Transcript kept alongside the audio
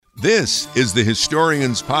This is the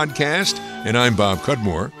Historians Podcast, and I'm Bob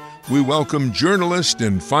Cudmore. We welcome journalist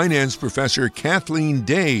and finance professor Kathleen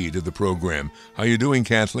Day to the program. How you doing,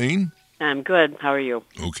 Kathleen? I'm good. How are you?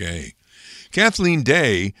 Okay. Kathleen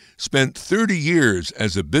Day spent 30 years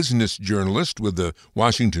as a business journalist with the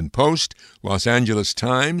Washington Post, Los Angeles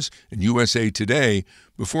Times, and USA Today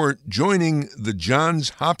before joining the Johns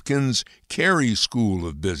Hopkins Carey School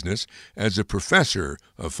of Business as a professor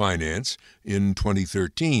of finance in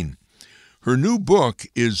 2013. Her new book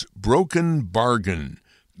is Broken Bargain: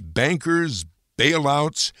 Bankers,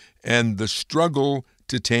 Bailouts, and the Struggle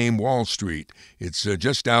to Tame Wall Street. It's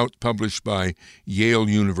just out, published by Yale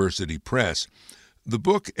University Press. The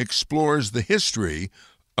book explores the history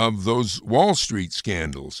of those Wall Street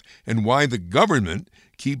scandals and why the government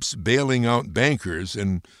keeps bailing out bankers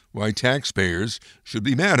and why taxpayers should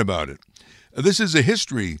be mad about it. This is a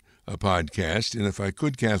history podcast, and if I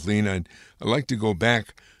could, Kathleen, I'd like to go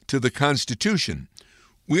back to the Constitution.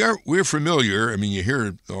 We're familiar, you hear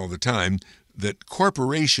it all the time, that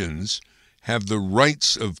corporations have the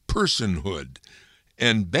rights of personhood,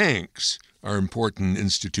 and banks are important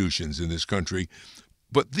institutions in this country.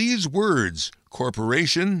 But these words,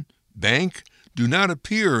 corporation, bank, do not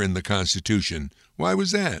appear in the Constitution. Why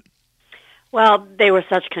was that? Well, they were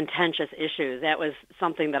such contentious issues. That was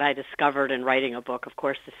something that I discovered in writing a book. Of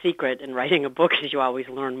course, the secret in writing a book is you always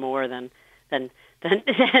learn more than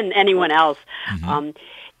anyone else. Mm-hmm.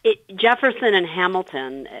 Jefferson and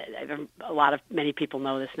Hamilton, many people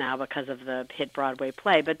know this now because of the hit Broadway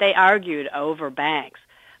play, but they argued over banks.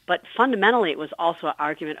 But fundamentally, it was also an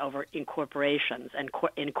argument over incorporations and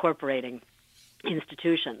incorporating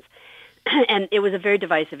institutions. And it was a very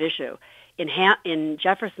divisive issue. In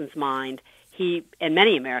Jefferson's mind, he and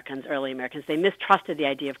many Americans, early Americans, they mistrusted the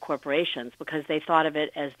idea of corporations because they thought of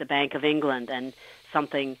it as the Bank of England and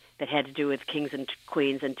something that had to do with kings and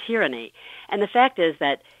queens and tyranny. And the fact is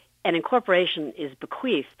that an incorporation is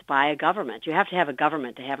bequeathed by a government. You have to have a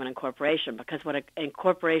government to have an incorporation, because what an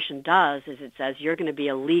incorporation does is it says you're going to be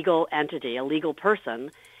a legal entity, a legal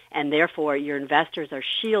person, and therefore your investors are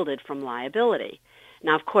shielded from liability.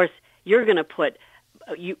 Now, of course, you're going to put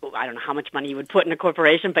I don't know how much money you would put in a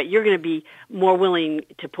corporation, but you're going to be more willing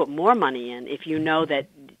to put more money in if you know that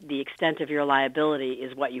the extent of your liability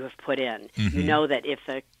is what you have put in. Mm-hmm. You know that if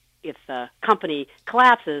the company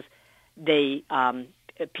collapses,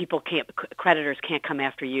 creditors can't come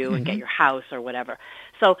after you mm-hmm. and get your house or whatever.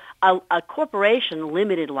 So a corporation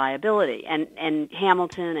limited liability, and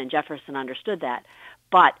Hamilton and Jefferson understood that.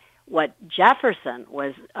 But what Jefferson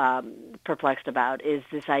was perplexed about is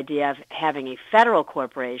this idea of having a federal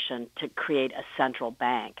corporation to create a central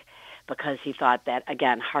bank, because he thought that,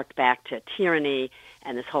 again, harked back to tyranny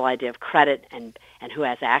and this whole idea of credit and who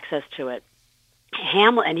has access to it.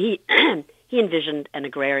 And he envisioned an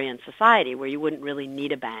agrarian society where you wouldn't really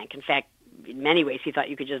need a bank. In fact, in many ways, he thought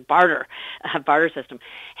you could just barter, a barter system.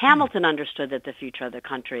 Hamilton understood that the future of the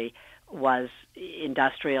country was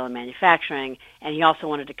industrial and manufacturing, and he also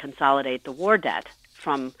wanted to consolidate the war debt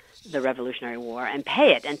from the Revolutionary War and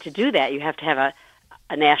pay it. And to do that, you have to have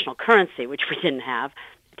a national currency, which we didn't have.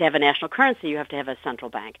 To have a national currency, you have to have a central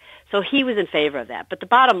bank. So he was in favor of that. But the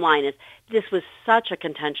bottom line is this was such a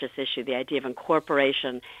contentious issue, the idea of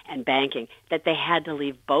incorporation and banking, that they had to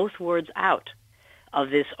leave both words out of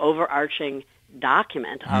this overarching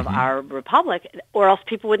document of mm-hmm. our republic, or else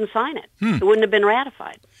people wouldn't sign it. It wouldn't have been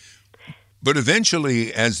ratified. But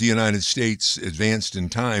eventually, as the United States advanced in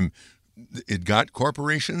time, it got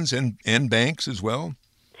corporations and banks as well?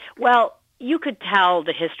 Well, you could tell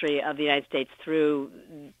the history of the United States through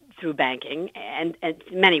banking, and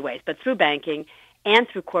in many ways, but through banking and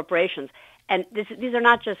through corporations. And these are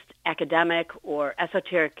not just academic or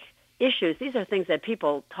esoteric issues. These are things that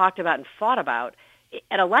people talked about and fought about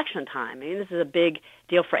at election time. This is a big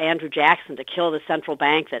deal for Andrew Jackson to kill the central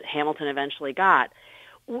bank that Hamilton eventually got.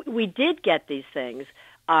 We did get these things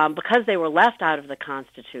because they were left out of the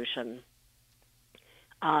Constitution.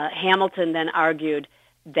 Hamilton then argued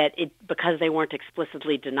that because they weren't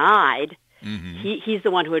explicitly denied, mm-hmm. he's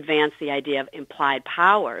the one who advanced the idea of implied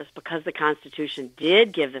powers. Because the Constitution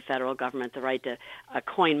did give the federal government the right to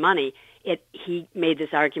coin money, he made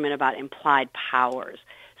this argument about implied powers.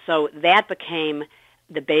 So that became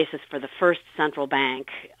the basis for the first central bank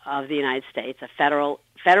of the United States, a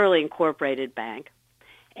federally incorporated bank.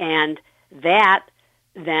 And that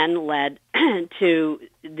then led to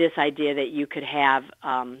this idea that you could have.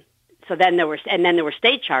 So then there were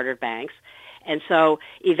state chartered banks, and so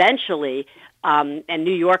eventually, and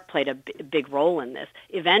New York played a big role in this.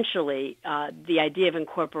 Eventually, the idea of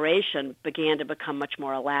incorporation began to become much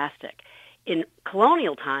more elastic. in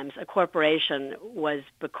colonial times, a corporation was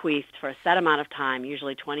bequeathed for a set amount of time,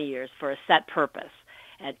 usually 20 years, for a set purpose.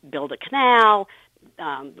 Build a canal,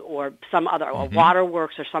 or some other, or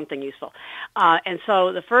waterworks or something useful. And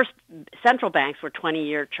so the first central banks were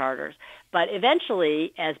 20-year charters. But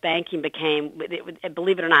eventually, as banking became,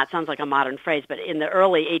 believe it or not, it sounds like a modern phrase, but in the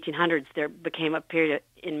early 1800s, there became a period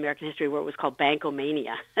in American history where it was called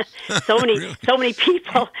bankomania. so many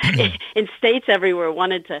people in states everywhere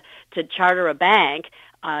wanted to charter a bank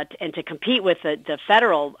and to compete with the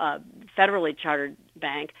federally chartered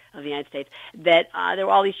Bank of the United States, that there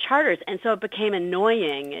were all these charters. And so it became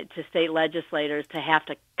annoying to state legislators to have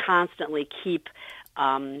to constantly keep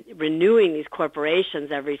renewing these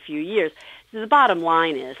corporations every few years. So the bottom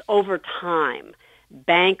line is, over time,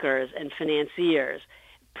 bankers and financiers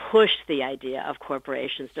pushed the idea of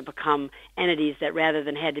corporations to become entities that, rather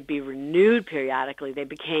than had to be renewed periodically, they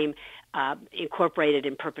became incorporated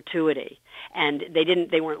in perpetuity. And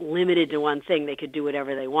they weren't limited to one thing. They could do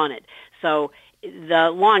whatever they wanted. So the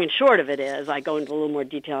long and short of it is, I go into a little more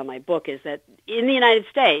detail in my book, is that in the United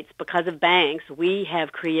States, because of banks, we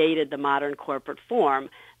have created the modern corporate form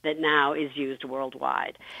that now is used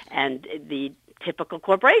worldwide. And the typical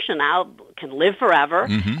corporation now can live forever,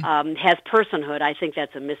 has personhood. I think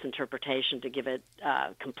that's a misinterpretation to give it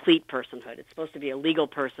complete personhood. It's supposed to be a legal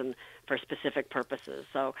person for specific purposes.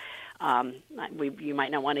 So you might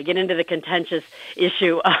not want to get into the contentious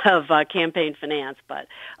issue of campaign finance, but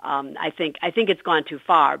I think it's gone too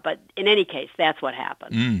far. But in any case, that's what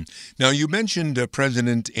happened. Now, you mentioned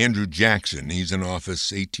President Andrew Jackson. He's in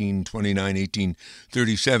office 1829,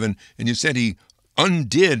 1837, and you said he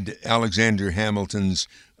undid Alexander Hamilton's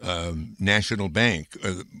National Bank.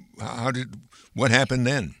 What happened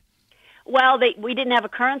then? Well, we didn't have a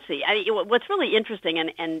currency. What's really interesting,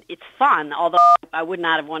 and it's fun, although I would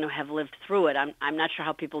not have wanted to have lived through it. I'm not sure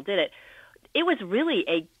how people did it. It was really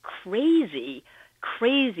a crazy,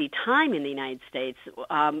 crazy time in the United States.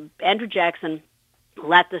 Andrew Jackson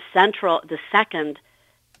let the second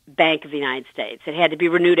Bank of the United States. It had to be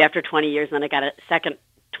renewed after 20 years, and then it got a second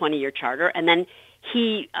 20-year charter, and then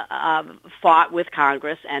he fought with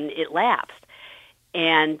Congress, and it lapsed.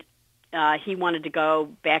 And he wanted to go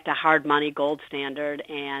back to hard money, gold standard,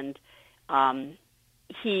 and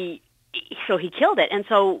he killed it. And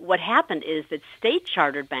so what happened is that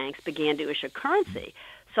state-chartered banks began to issue currency.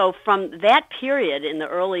 So from that period in the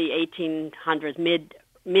early 1800s,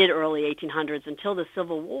 mid-early 1800s until the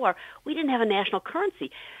Civil War, we didn't have a national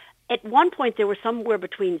currency. At one point, there were somewhere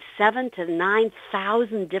between 7,000 to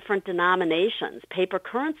 9,000 different denominations, paper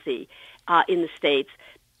currency, in the states,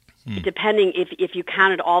 depending if you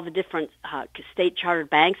counted all the different state-chartered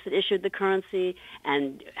banks that issued the currency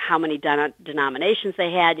and how many denominations they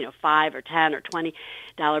had, $5 or $10 or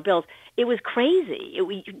 $20 bills. It was crazy.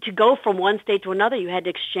 To go from one state to another, you had to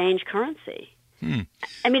exchange currency.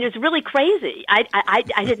 I mean, it's really crazy. I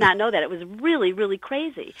did not know that. It was really, really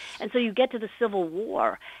crazy. And so you get to the Civil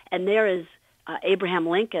War, and there is Abraham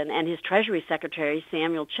Lincoln and his Treasury Secretary,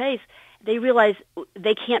 Samuel Chase. They realize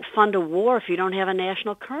they can't fund a war if you don't have a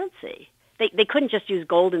national currency. They couldn't just use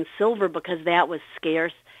gold and silver because that was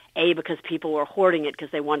scarce, because people were hoarding it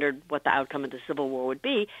because they wondered what the outcome of the Civil War would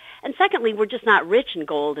be. And secondly, we're just not rich in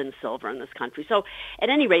gold and silver in this country. So at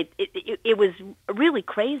any rate, it was really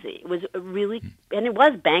crazy. It was really, and it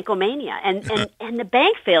was bankomania. And the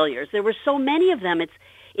bank failures, there were so many of them,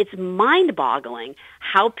 it's mind-boggling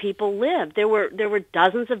how people lived. There were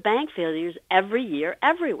dozens of bank failures every year,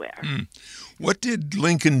 everywhere. What did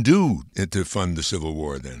Lincoln do to fund the Civil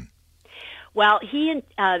War then? Well, he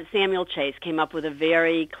and Samuel Chase came up with a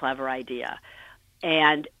very clever idea.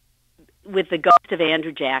 And with the ghost of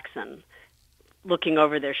Andrew Jackson looking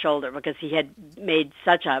over their shoulder, because he had made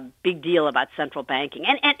such a big deal about central banking.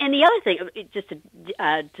 And the other thing, just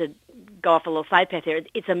to go off a little side path here,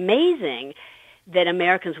 it's amazing that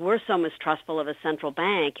Americans were so mistrustful of a central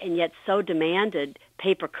bank and yet so demanded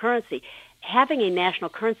paper currency. Having a national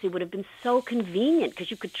currency would have been so convenient because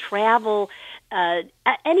you could travel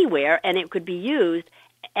anywhere and it could be used,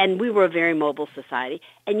 and we were a very mobile society.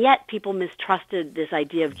 And yet people mistrusted this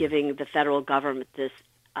idea of giving the federal government this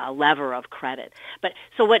lever of credit. But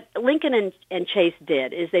so what Lincoln and Chase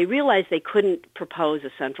did is they realized they couldn't propose a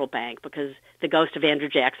central bank because the ghost of Andrew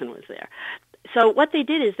Jackson was there. So what they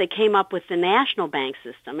did is they came up with the national bank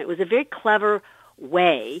system. It was a very clever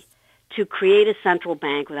way to create a central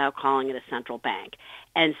bank without calling it a central bank.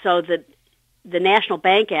 And so the National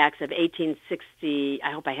Bank Acts of 1860,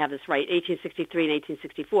 I hope I have this right, 1863 and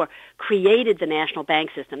 1864, created the national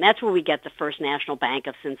bank system. That's where we get the first National Bank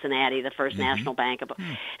of Cincinnati, the first National Bank of...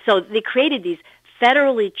 So they created these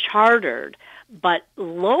federally chartered but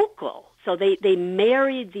local So they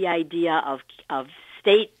married the idea of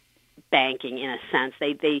state banking in a sense.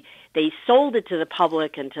 They sold it to the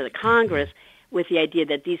public and to the Congress with the idea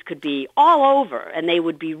that these could be all over and they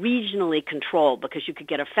would be regionally controlled because you could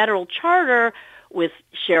get a federal charter with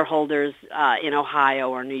shareholders in Ohio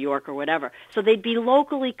or New York or whatever. So they'd be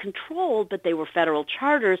locally controlled, but they were federal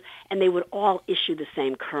charters, and they would all issue the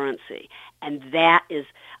same currency. And that is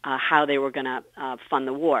how they were going to fund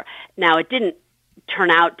the war. Now, it didn't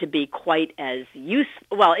turn out to be quite as useful.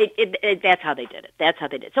 Well, that's how they did it. That's how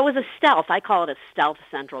they did it. So it was a stealth. I call it a stealth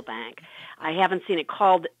central bank. I haven't seen it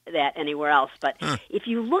called that anywhere else. But if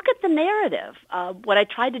you look at the narrative, what I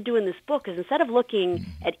tried to do in this book is instead of looking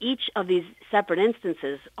at each of these separate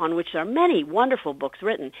instances on which there are many wonderful books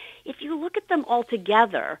written, if you look at them all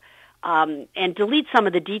together, and delete some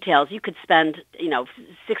of the details. You could spend,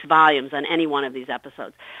 6 volumes on any one of these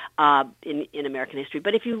episodes in American history.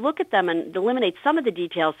 But if you look at them and eliminate some of the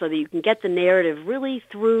details so that you can get the narrative really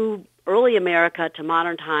through early America to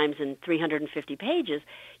modern times in 350 pages,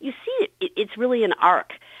 you see it's really an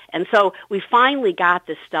arc. And so we finally got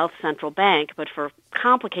this stealth central bank, but for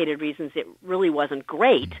complicated reasons, it really wasn't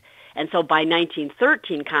great. And so by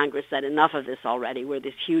 1913, Congress said, enough of this already. We're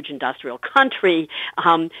this huge industrial country.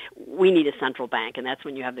 We need a central bank, and that's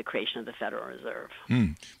when you have the creation of the Federal Reserve.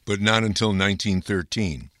 But not until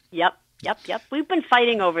 1913. Yep. We've been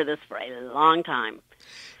fighting over this for a long time.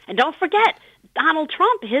 And don't forget, Donald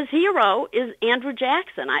Trump, his hero is Andrew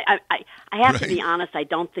Jackson. I have to be honest, I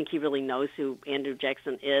don't think he really knows who Andrew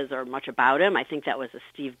Jackson is or much about him. I think that was a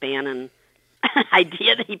Steve Bannon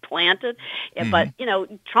idea that he planted. But,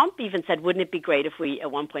 Trump even said, wouldn't it be great if we,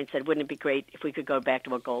 at one point said, wouldn't it be great if we could go back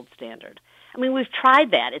to a gold standard? I mean, we've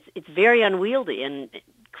tried that. It's very unwieldy and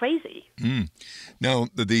crazy. Now,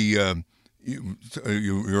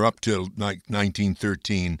 you're up till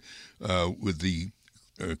 1913 with the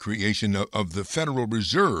creation of the Federal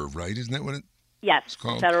Reserve, right? Isn't that what it's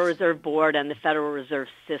called? Yes, Federal Reserve Board and the Federal Reserve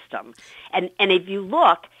System. And if you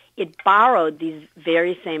look, it borrowed these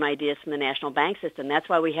very same ideas from the national bank system. That's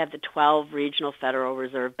why we have the 12 regional Federal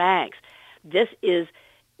Reserve banks.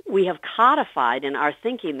 We have codified in our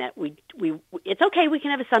thinking that it's okay, we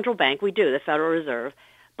can have a central bank, we do, the Federal Reserve,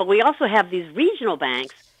 but we also have these regional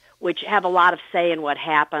banks which have a lot of say in what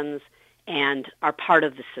happens and are part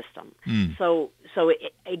of the system. So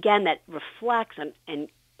again, that reflects and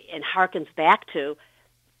harkens back to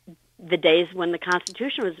the days when the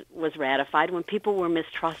Constitution was ratified, when people were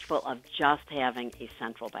mistrustful of just having a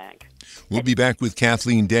central bank. We'll be back with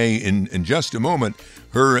Kathleen Day in just a moment.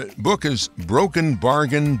 Her book is Broken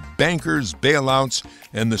Bargain, Bankers, Bailouts,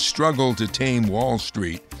 and the Struggle to Tame Wall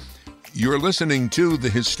Street. You're listening to the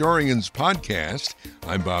Historians Podcast.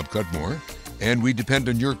 I'm Bob Cudmore, and we depend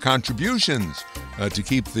on your contributions to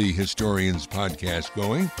keep the Historians Podcast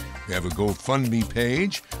going. We have a GoFundMe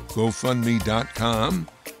page,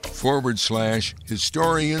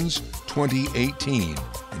 gofundme.com/historians 2018.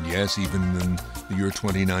 And yes, even in the year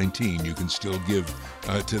 2019, you can still give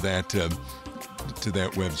to that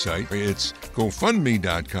website. It's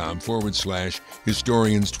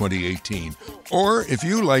gofundme.com/historians 2018. Or if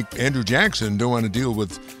you, like Andrew Jackson, don't want to deal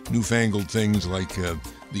with newfangled things like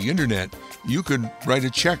the internet, you could write a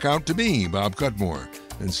check out to me, Bob Cudmore,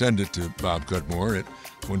 and send it to Bob Cudmore at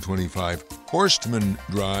 125 Horstman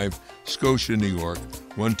Drive, Scotia, New York,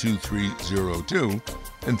 12302.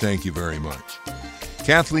 And thank you very much.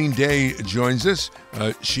 Kathleen Day joins us.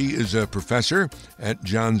 She is a professor at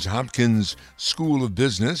Johns Hopkins School of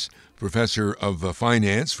Business, professor of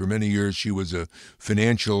finance. For many years, she was a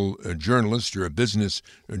financial journalist or a business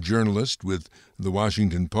journalist with the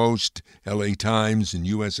Washington Post, LA Times, and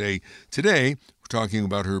USA Today. We're talking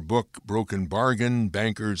about her book, Broken Bargain,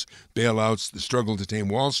 Bankers, Bailouts, The Struggle to Tame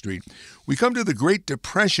Wall Street. We come to the Great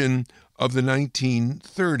Depression of the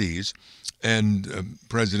 1930s, and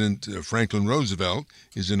President Franklin Roosevelt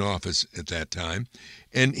is in office at that time.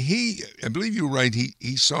 And he, I believe you're right,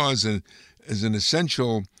 he saw as an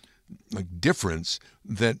essential difference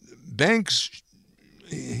that banks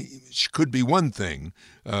could be one thing,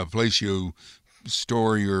 a place you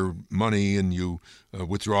store your money and you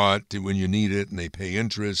withdraw it when you need it, and they pay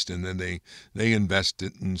interest, and then they invest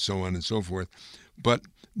it, and so on and so forth. But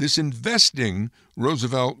this investing,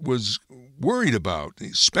 Roosevelt was worried about,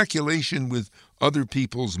 speculation with other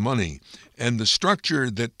people's money. And the structure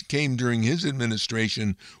that came during his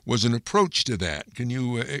administration was an approach to that. Can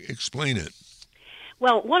you explain it?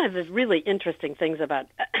 Well, one of the really interesting things about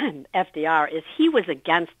FDR is he was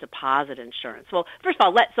against deposit insurance. Well, first of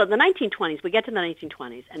all, so the 1920s, we get to the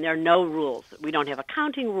 1920s, and there are no rules. We don't have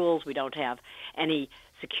accounting rules. We don't have any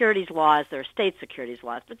securities laws. There are state securities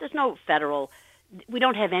laws, but there's no federal we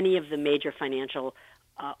don't have any of the major financial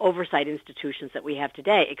oversight institutions that we have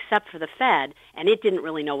today, except for the Fed, and it didn't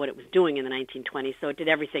really know what it was doing in the 1920s, so it did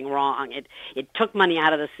everything wrong. It took money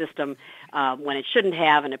out of the system when it shouldn't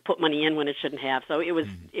have, and it put money in when it shouldn't have, so it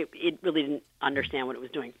really didn't understand what it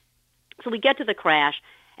was doing. So we get to the crash,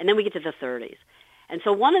 and then we get to the 30s. And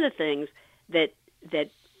so one of the things that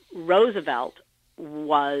Roosevelt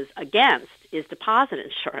was against is deposit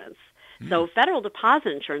insurance. So federal deposit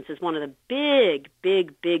insurance is one of the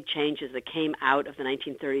big changes that came out of the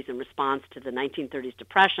 1930s in response to the 1930s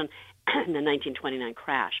Depression and the 1929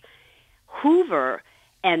 crash. Hoover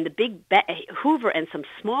and some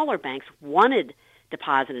smaller banks wanted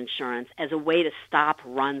deposit insurance as a way to stop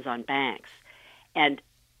runs on banks. And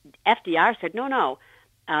FDR said, no.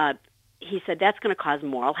 He said that's going to cause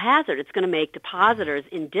moral hazard. It's going to make depositors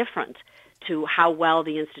indifferent to how well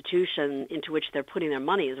the institution into which they're putting their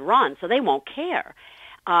money is run, so they won't care.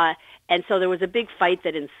 And so there was a big fight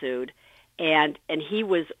that ensued, and he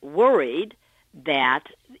was worried that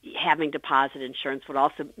having deposit insurance would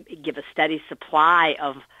also give a steady supply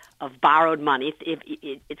of borrowed money.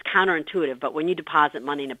 It's counterintuitive, but when you deposit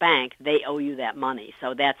money in a bank, they owe you that money,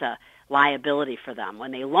 so that's a liability for them. When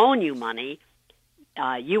they loan you money,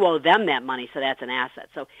 you owe them that money, so that's an asset.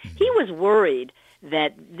 So he was worried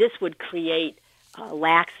that this would create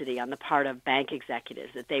laxity on the part of bank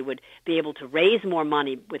executives, that they would be able to raise more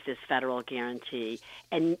money with this federal guarantee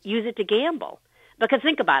and use it to gamble. Because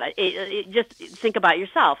think about it. Just think about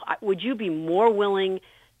yourself. Would you be more willing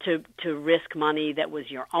to risk money that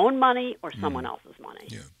was your own money or someone else's money?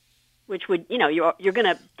 Yeah. Which would, you're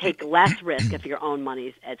going to take less risk if your own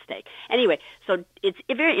money's at stake. Anyway, so it's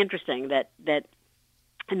very interesting that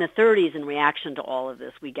in the 30s, in reaction to all of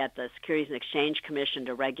this, we get the Securities and Exchange Commission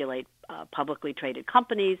to regulate publicly traded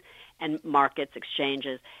companies and markets,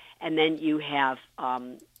 exchanges, and then you have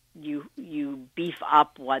you beef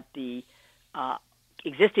up what the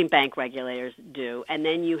existing bank regulators do, and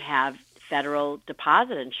then you have federal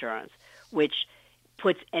deposit insurance, which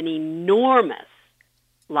puts an enormous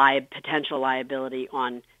potential liability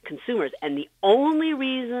on consumers. And the only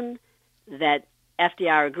reason that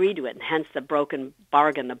FDR agreed to it, and hence the broken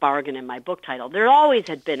bargain, the bargain in my book title. There always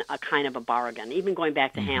had been a kind of a bargain, even going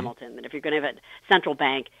back to Hamilton, that if you're going to have a central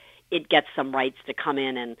bank, it gets some rights to come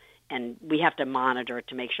in and we have to monitor it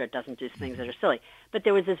to make sure it doesn't do things that are silly. But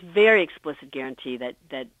there was this very explicit guarantee that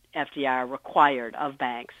FDR required of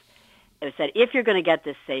banks. It said, if you're going to get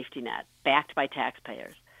this safety net backed by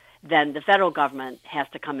taxpayers, then the federal government has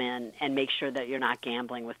to come in and make sure that you're not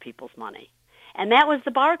gambling with people's money. And that was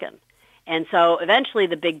the bargain. And so eventually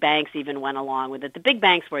the big banks even went along with it. The big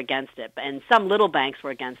banks were against it, and some little banks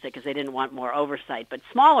were against it because they didn't want more oversight. But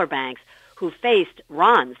smaller banks who faced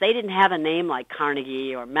runs, they didn't have a name like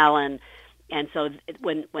Carnegie or Mellon. And so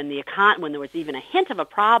when there was even a hint of a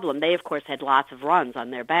problem, they, of course, had lots of runs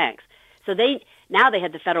on their banks. So now they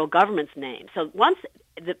had the federal government's name. So once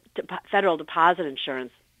the federal deposit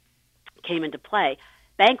insurance came into play,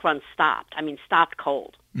 bank runs stopped. I mean, stopped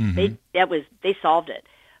cold. They solved it.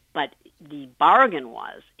 But the bargain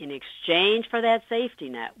was, in exchange for that safety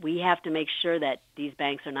net, we have to make sure that these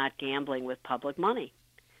banks are not gambling with public money.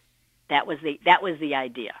 That was the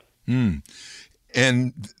idea.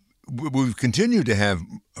 And we've continued to have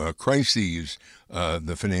crises,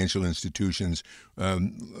 the financial institutions.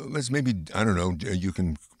 Let's maybe, I don't know, you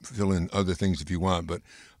can fill in other things if you want, but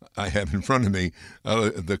I have in front of me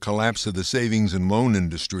the collapse of the savings and loan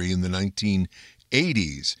industry in the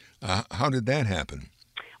 1980s. How did that happen?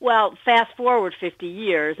 Well, fast forward 50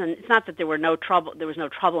 years, and it's not that there was no trouble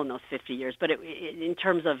in those 50 years, but in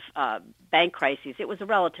terms of bank crises, it was a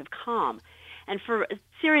relative calm. And for a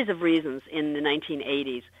series of reasons in the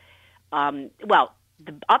 1980s,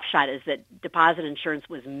 the upshot is that deposit insurance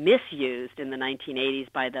was misused in the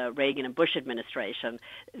 1980s by the Reagan and Bush administration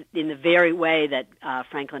in the very way that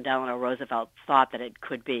Franklin Delano Roosevelt thought that it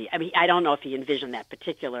could be. I mean, I don't know if he envisioned that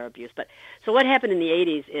particular abuse, but so what happened in the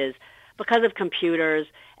 80s is, because of computers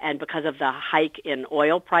and because of the hike in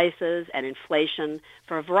oil prices and inflation,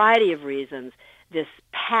 for a variety of reasons, this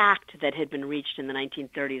pact that had been reached in the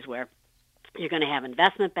 1930s where you're going to have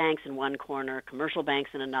investment banks in one corner, commercial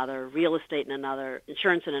banks in another, real estate in another,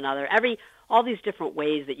 insurance in another, all these different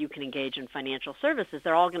ways that you can engage in financial services,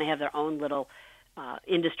 they're all going to have their own little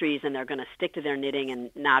industries, and they're going to stick to their knitting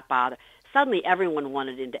and not bother. Suddenly, everyone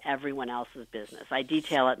wanted into everyone else's business. I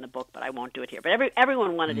detail it in the book, but I won't do it here. But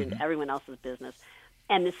everyone wanted into everyone else's business.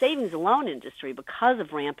 And the savings and loan industry, because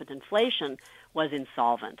of rampant inflation, was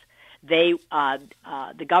insolvent.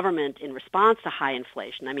 the government, in response to high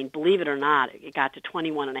inflation, I mean, believe it or not, it got to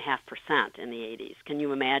 21.5% in the 80s. Can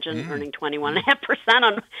you imagine earning 21.5%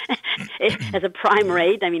 on as a prime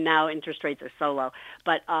rate? I mean, now interest rates are so low.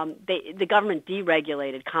 But the government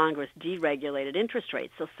deregulated, Congress deregulated interest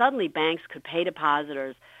rates. So suddenly banks could pay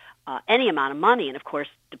depositors any amount of money. And, of course,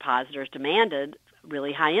 depositors demanded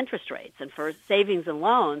really high interest rates. And for savings and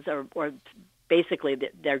loans, or basically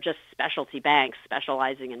they're just specialty banks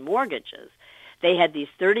specializing in mortgages, they had these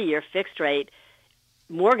 30-year fixed-rate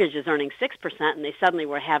mortgages earning 6%, and they suddenly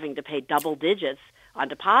were having to pay double digits on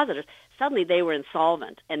depositors. Suddenly they were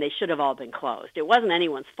insolvent, and they should have all been closed. It wasn't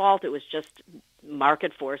anyone's fault. It was just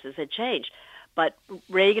market forces had changed. But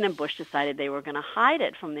Reagan and Bush decided they were going to hide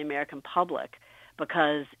it from the American public,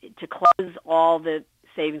 because to close all the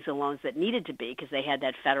savings and loans that needed to be, because they had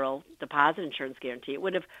that federal deposit insurance guarantee, it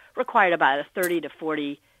would have required about a $30 to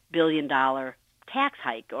 $40 billion tax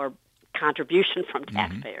hike or contribution from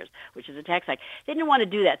taxpayers, which is a tax hike. They didn't want to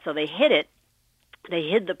do that, so they hid it. They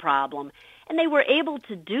hid the problem, and they were able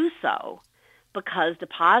to do so because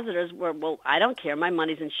depositors were, well, I don't care. My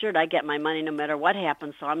money's insured. I get my money no matter what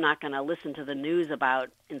happens, so I'm not going to listen to the news about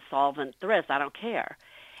insolvent thrifts. I don't care.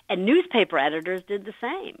 And newspaper editors did the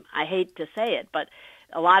same. I hate to say it, but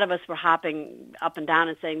a lot of us were hopping up and down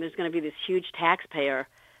and saying there's going to be this huge taxpayer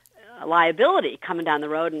liability coming down the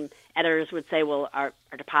road, and editors would say, well, are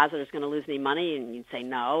depositors going to lose any money? And you'd say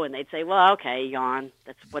no, and they'd say, well, okay, yawn.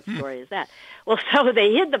 That's what story is that? Well, so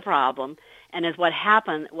they hid the problem, and as what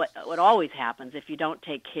happened, what always happens if you don't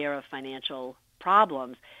take care of financial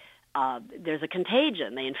problems, there's a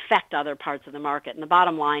contagion. They infect other parts of the market, and the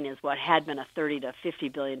bottom line is what had been a $30 to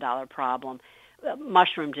 $50 billion problem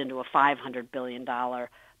mushroomed into a $500 billion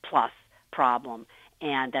plus problem,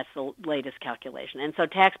 and that's the latest calculation. And so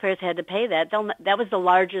taxpayers had to pay that. That was the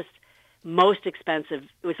largest, most expensive.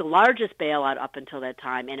 It was the largest bailout up until that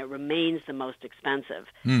time, and it remains the most expensive.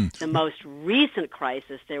 The most recent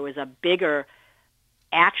crisis, there was a bigger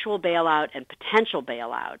actual bailout and potential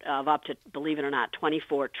bailout of up to, believe it or not,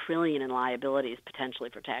 $24 trillion in liabilities potentially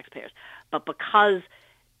for taxpayers. But because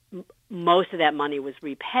most of that money was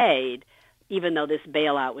repaid, even though this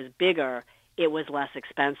bailout was bigger, it was less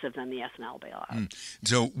expensive than the S&L bailout.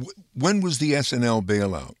 So when was the S&L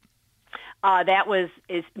bailout? That was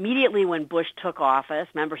immediately when Bush took office.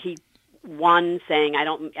 Remember, he won saying,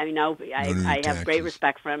 I have great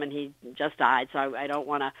respect for him, and he just died, so I don't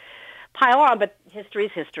want to pile on, but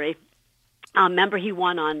history's history. Remember, he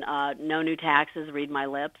won on no new taxes, read my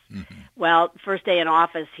lips. Well, first day in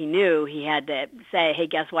office, he knew he had to say, hey,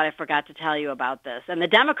 guess what? I forgot to tell you about this. And the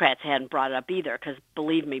Democrats hadn't brought it up either, because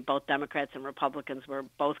believe me, both Democrats and Republicans were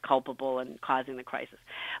both culpable in causing the crisis.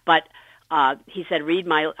 But he said,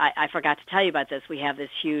 I forgot to tell you about this. We have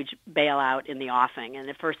this huge bailout in the offing. And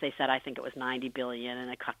at first they said, I think it was $90 billion,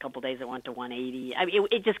 and a couple of days it went to $180. I mean,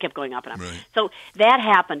 it just kept going up and up. Right. So that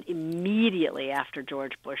happened immediately after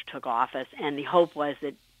George Bush took office, and the hope was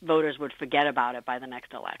that voters would forget about it by the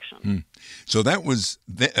next election. So that was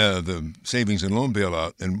the savings and loan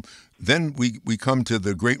bailout. And then we come to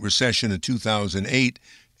the Great Recession of 2008.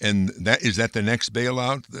 And is that the next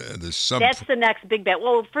bailout? That's the next big bailout.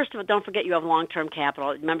 Well, first of all, don't forget you have long-term capital.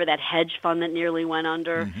 Remember that hedge fund that nearly went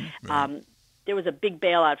under? Right. There was a big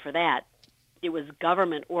bailout for that. It was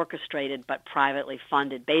government orchestrated but privately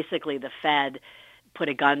funded. Basically, the Fed put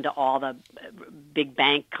a gun to all the big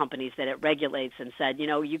bank companies that it regulates and said,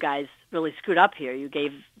 you guys really screwed up here. You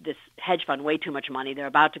gave this hedge fund way too much money. They're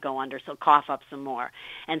about to go under, so cough up some more.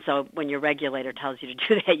 And so when your regulator tells you to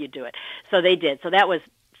do that, you do it. So they did. So that was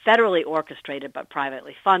federally orchestrated but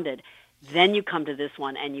privately funded. Then you come to this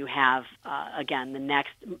one, and you have, again, the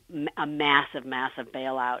next, a massive, massive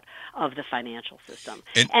bailout of the financial system.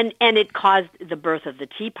 And it caused the birth of the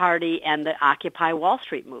Tea Party and the Occupy Wall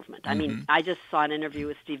Street movement. I mean, I just saw an interview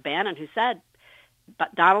with Steve Bannon who said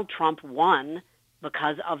Donald Trump won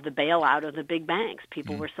because of the bailout of the big banks.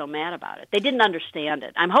 People were so mad about it. They didn't understand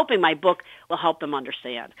it. I'm hoping my book will help them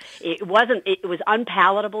understand. It was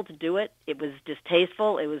unpalatable to do it. It was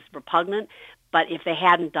distasteful. It was repugnant. But if they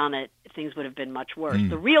hadn't done it, things would have been much worse.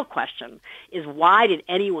 The real question is, why did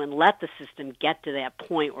anyone let the system get to that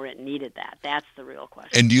point where it needed that? That's the real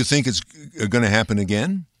question. And do you think it's going to happen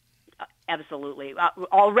again? Absolutely.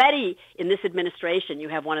 Already in this administration, you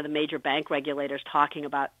have one of the major bank regulators talking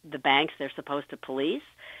about the banks they're supposed to police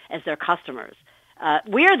as their customers.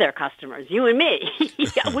 We're their customers, you and me.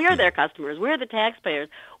 We're their customers. We're the taxpayers.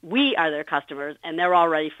 We are their customers, and they're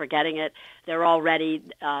already forgetting it. They're already,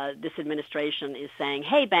 this administration is saying,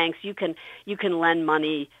 hey, banks, you can lend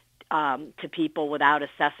money to people without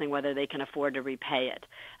assessing whether they can afford to repay it.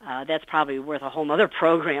 That's probably worth a whole other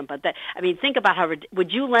program. But think about how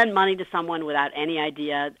would you lend money to someone without any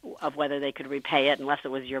idea of whether they could repay it, unless it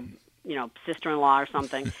was your sister-in-law or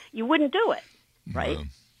something? You wouldn't do it, right? Wow.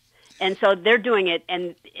 And so they're doing it,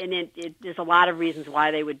 and there's a lot of reasons why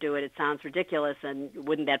they would do it. It sounds ridiculous, and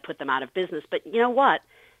wouldn't that put them out of business? But you know what?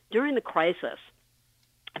 During the crisis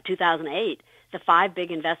of 2008, the 5 big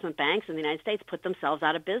investment banks in the United States put themselves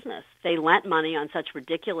out of business. They lent money on such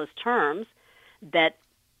ridiculous terms that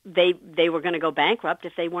they were going to go bankrupt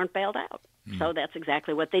if they weren't bailed out. Mm. So that's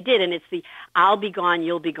exactly what they did, and it's the I'll be gone,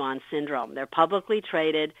 you'll be gone syndrome. They're publicly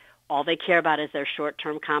traded. All they care about is their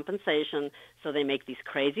short-term compensation, so they make these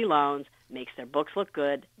crazy loans, makes their books look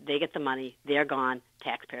good, they get the money, they're gone,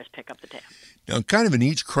 taxpayers pick up the tab. Now, kind of in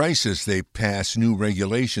each crisis, they pass new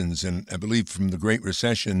regulations, and I believe from the Great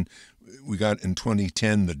Recession, we got in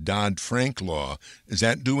 2010 the Dodd-Frank law. Does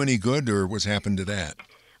that do any good, or what's happened to that?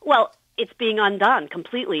 Well, it's being undone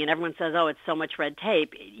completely, and everyone says, oh, it's so much red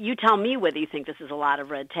tape. You tell me whether you think this is a lot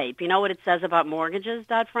of red tape. You know what it says about mortgages,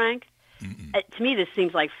 Dodd-Frank? To me, this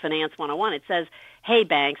seems like Finance 101. It says, hey,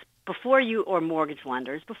 banks, or mortgage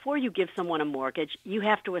lenders, before you give someone a mortgage, you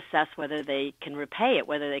have to assess whether they can repay it,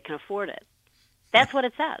 whether they can afford it. That's what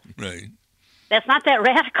it says. Right. That's not that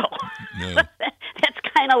radical. No. That's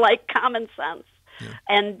kind of like common sense. Yeah.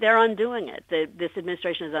 And they're undoing it. This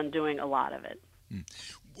administration is undoing a lot of it.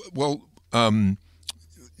 Well,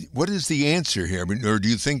 what is the answer here? Or do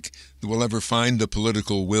you think we'll ever find the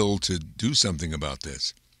political will to do something about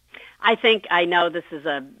this? I know this is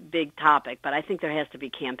a big topic, but I think there has to be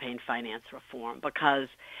campaign finance reform, because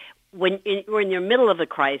when you're in the middle of the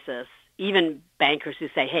crisis, even bankers who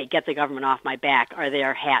say, hey, get the government off my back, are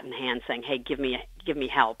there hat in hand saying, hey, give me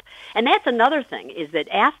help. And that's another thing, is that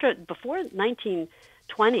before 1920s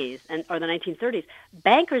or the 1930s,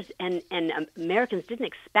 bankers and Americans didn't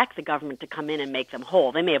expect the government to come in and make them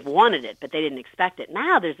whole. They may have wanted it, but they didn't expect it.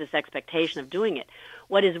 Now there's this expectation of doing it.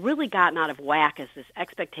 What has really gotten out of whack is this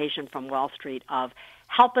expectation from Wall Street of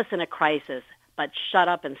help us in a crisis, but shut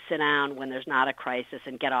up and sit down when there's not a crisis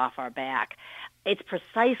and get off our back. It's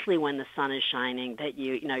precisely when the sun is shining that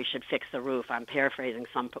you should fix the roof. I'm paraphrasing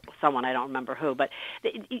someone, I don't remember who, but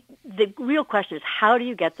the real question is, how do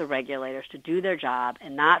you get the regulators to do their job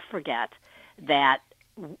and not forget that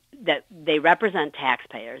they represent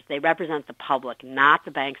taxpayers, they represent the public, not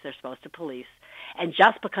the banks they're supposed to police. And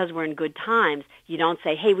just because we're in good times, you don't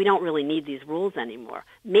say, hey, we don't really need these rules anymore.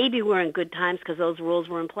 Maybe we're in good times because those rules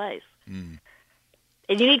were in place. Mm.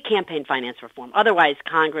 And you need campaign finance reform. Otherwise,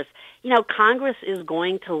 Congress is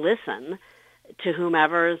going to listen to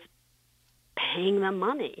whomever's paying them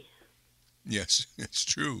money. Yes, it's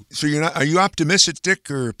true. So are you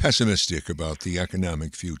optimistic or pessimistic about the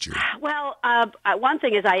economic future? Well, one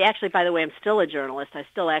thing is by the way, I'm still a journalist. I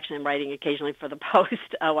still actually am writing occasionally for the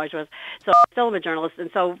Post, so I'm still a journalist. And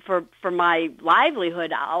so for my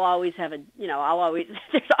livelihood, I'll always have there's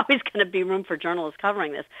always going to be room for journalists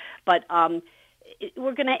covering this. But it's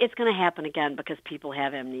going to happen again because people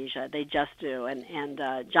have amnesia. They just do. And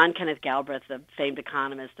John Kenneth Galbraith, the famed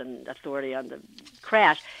economist and authority on the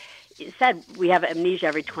crash, said we have amnesia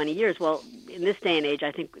every 20 years. Well, in this day and age,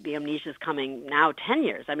 I think the amnesia is coming now 10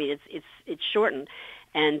 years. I mean, it's shortened,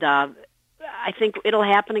 and I think it'll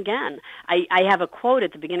happen again. I have a quote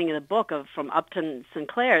at the beginning of the book from Upton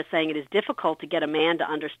Sinclair saying it is difficult to get a man to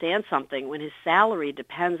understand something when his salary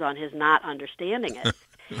depends on his not understanding it.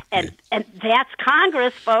 And that's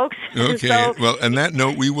Congress, folks. Okay. So, well, on that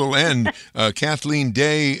note, we will end. Kathleen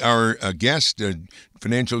Day, our guest, a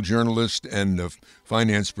financial journalist and a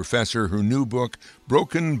finance professor, her new book,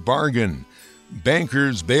 Broken Bargain,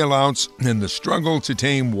 Bankers, Bailouts, and the Struggle to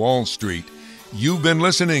Tame Wall Street. You've been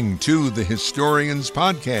listening to the Historians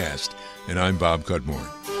Podcast, and I'm Bob Cudmore.